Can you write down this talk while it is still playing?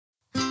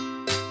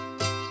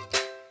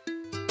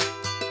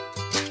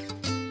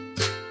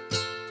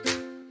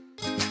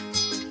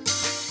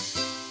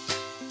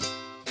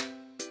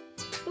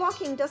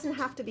stocking doesn't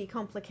have to be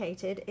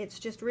complicated. It's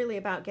just really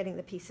about getting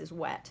the pieces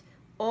wet.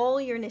 All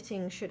your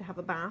knitting should have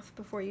a bath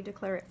before you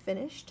declare it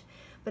finished,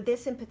 but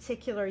this in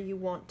particular you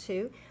want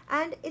to,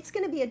 and it's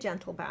going to be a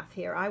gentle bath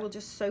here. I will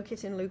just soak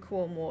it in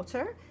lukewarm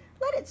water.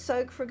 Let it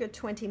soak for a good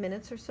 20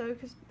 minutes or so,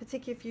 because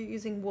particularly if you're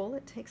using wool,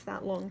 it takes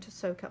that long to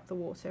soak up the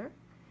water.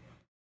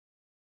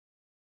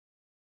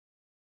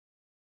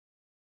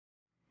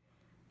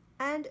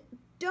 And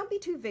don't be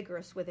too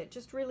vigorous with it.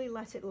 Just really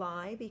let it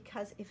lie,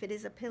 because if it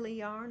is a pilly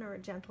yarn or a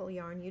gentle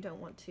yarn, you don't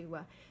want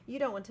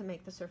to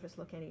make the surface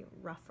look any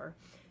rougher.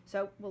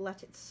 So we'll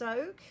let it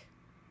soak,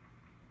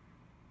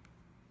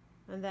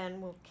 and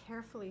then we'll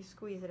carefully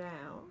squeeze it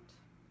out.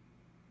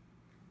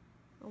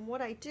 And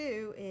what I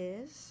do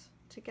is,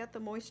 to get the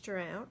moisture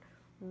out,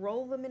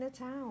 roll them in a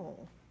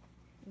towel.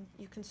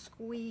 You can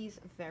squeeze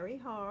very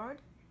hard.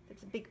 If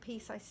it's a big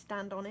piece, I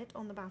stand on it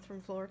on the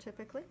bathroom floor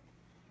typically.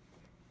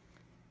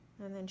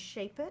 And then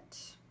shape it.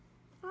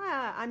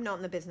 I'm not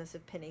in the business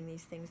of pinning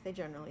these things. They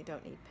generally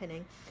don't need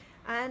pinning.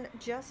 And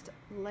just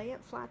lay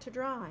it flat to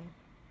dry.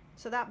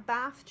 So that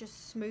bath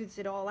just smooths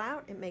it all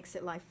out. It makes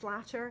it lie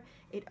flatter.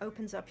 It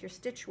opens up your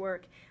stitch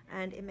work,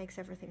 and it makes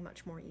everything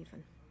much more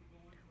even.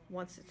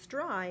 Once it's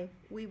dry,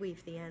 we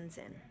weave the ends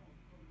in.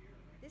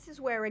 This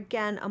is where,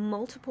 again, a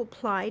multiple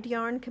plied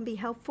yarn can be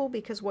helpful,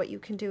 because what you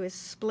can do is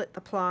split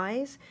the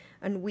plies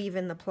and weave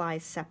in the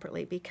plies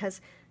separately,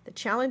 because the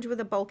challenge with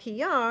a bulky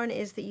yarn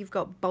is that you've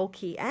got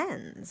bulky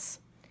ends.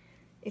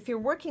 If you're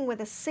working with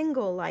a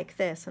single like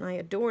this, and I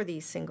adore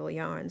these single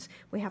yarns,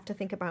 we have to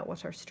think about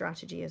what our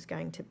strategy is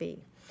going to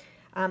be.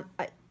 A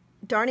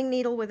darning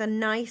needle with a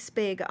nice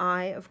big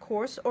eye, of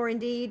course, or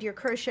indeed your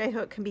crochet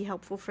hook can be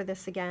helpful for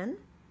this again.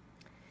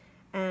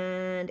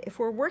 And if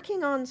we're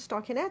working on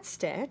stockinette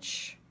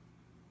stitch,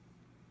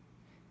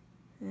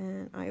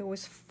 and I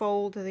always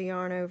fold the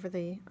yarn over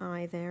the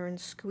eye there and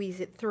squeeze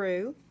it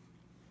through.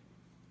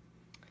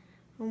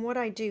 And what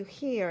I do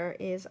here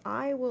is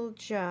I will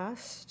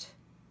just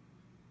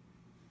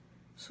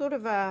sort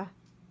of a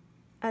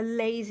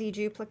lazy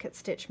duplicate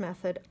stitch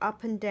method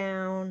up and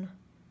down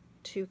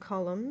 2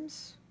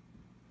 columns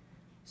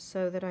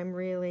so that I'm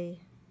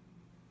really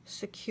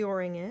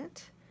securing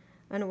it.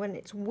 And when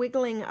it's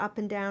wiggling up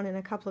and down in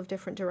a couple of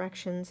different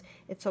directions,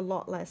 it's a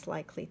lot less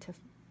likely to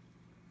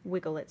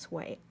wiggle its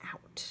way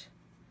out.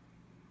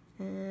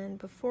 And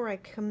before I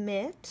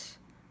commit,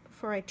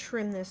 before I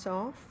trim this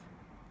off,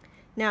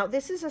 now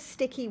this is a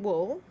sticky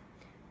wool.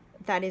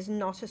 That is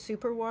not a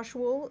superwash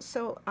wool,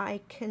 so I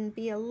can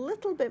be a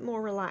little bit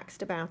more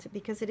relaxed about it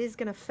because it is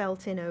going to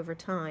felt in over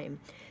time.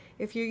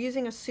 If you're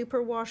using a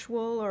superwash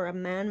wool or a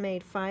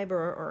man-made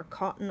fiber or a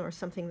cotton or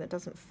something that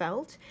doesn't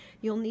felt,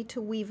 you'll need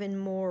to weave in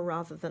more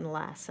rather than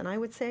less. And I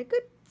would say a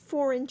good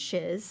 4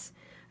 inches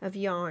of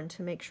yarn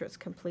to make sure it's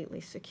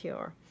completely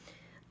secure.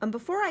 And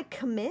before I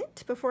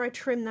commit, before I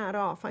trim that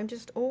off, I'm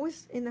just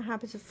always in the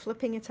habit of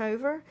flipping it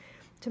over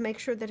to make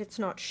sure that it's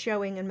not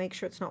showing and make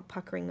sure it's not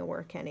puckering the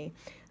work any.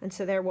 And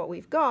so there what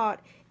we've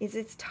got is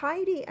it's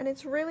tidy and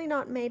it's really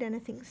not made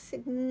anything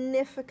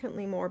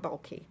significantly more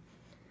bulky.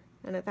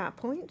 And at that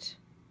point,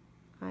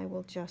 I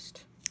will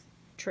just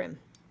trim.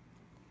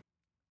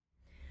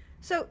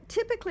 So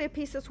typically a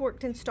piece that's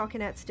worked in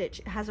stockinette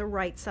stitch has a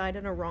right side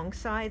and a wrong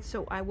side,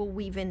 so I will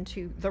weave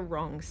into the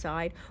wrong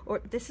side. Or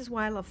this is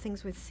why I love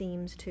things with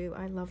seams too.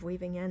 I love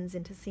weaving ends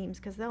into seams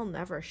because they'll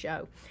never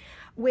show.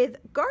 With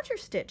garter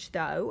stitch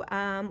though,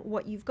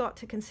 what you've got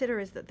to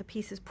consider is that the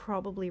piece is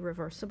probably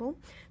reversible.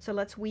 So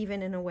let's weave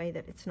in a way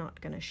that it's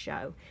not going to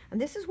show. And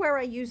this is where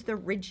I use the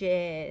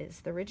ridges.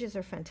 The ridges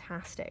are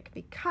fantastic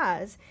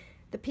because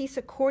the piece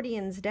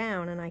accordions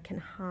down and I can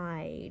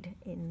hide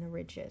in the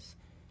ridges.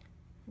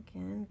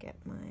 Again, get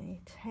my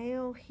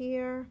tail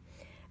here,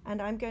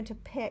 and I'm going to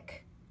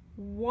pick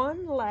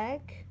one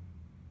leg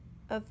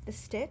of the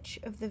stitch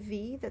of the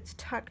V that's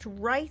tucked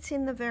right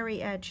in the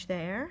very edge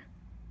there.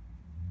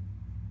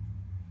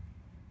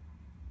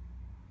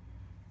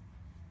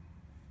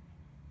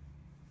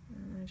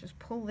 And I just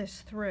pull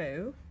this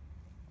through,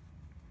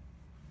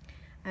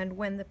 and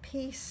when the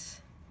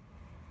piece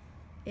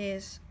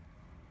is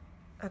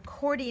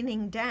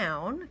accordioning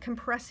down,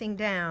 compressing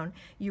down,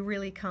 you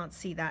really can't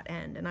see that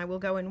end. And I will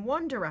go in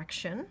one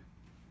direction,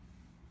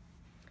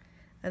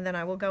 and then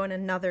I will go in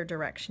another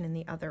direction in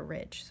the other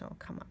ridge. So I'll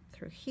come up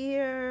through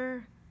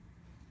here,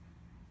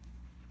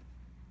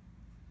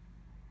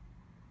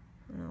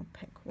 and I'll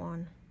pick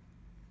one.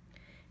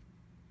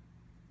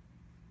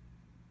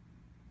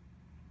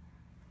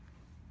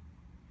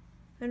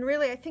 And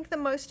really, I think the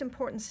most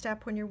important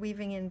step when you're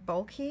weaving in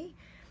bulky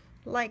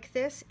like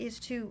this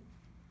is to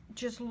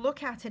just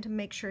look at it and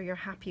make sure you're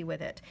happy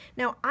with it.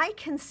 Now I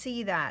can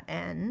see that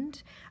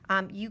end,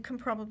 you can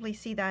probably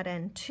see that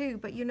end too,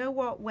 but you know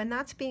what, when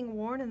that's being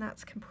worn and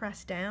that's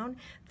compressed down,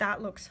 that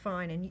looks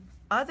fine, and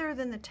other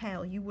than the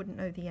tail you wouldn't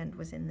know the end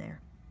was in there.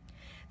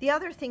 The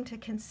other thing to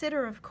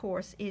consider, of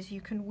course, is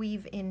you can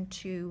weave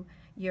into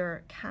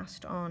your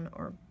cast on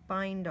or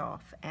bind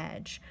off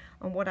edge,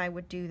 and what I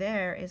would do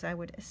there is I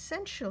would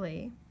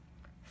essentially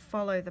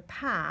follow the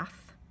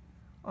path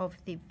of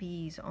the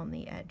V's on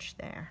the edge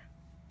there.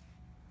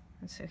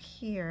 And so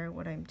here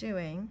what I'm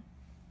doing,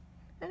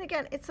 and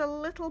again it's a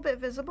little bit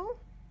visible,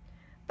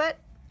 but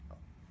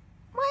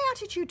my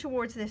attitude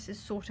towards this is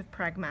sort of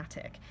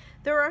pragmatic.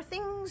 There are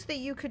things that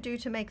you could do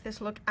to make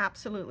this look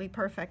absolutely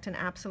perfect and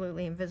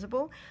absolutely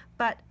invisible,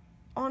 but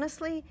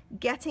honestly,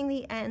 getting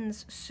the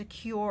ends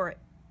secure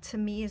to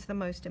me is the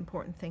most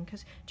important thing,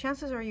 because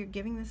chances are you're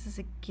giving this as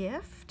a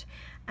gift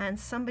and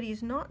somebody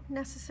is not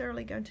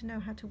necessarily going to know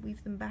how to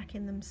weave them back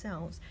in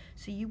themselves.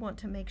 So you want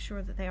to make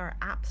sure that they are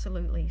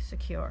absolutely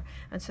secure.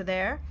 And so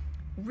there,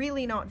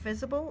 really not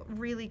visible,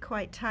 really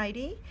quite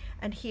tidy.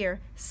 And here,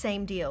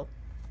 same deal.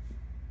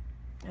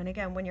 And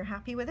again, when you're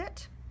happy with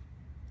it,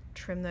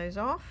 trim those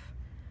off.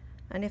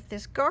 And if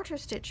this garter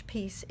stitch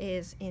piece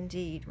is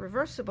indeed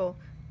reversible,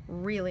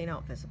 really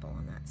not visible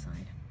on that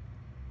side.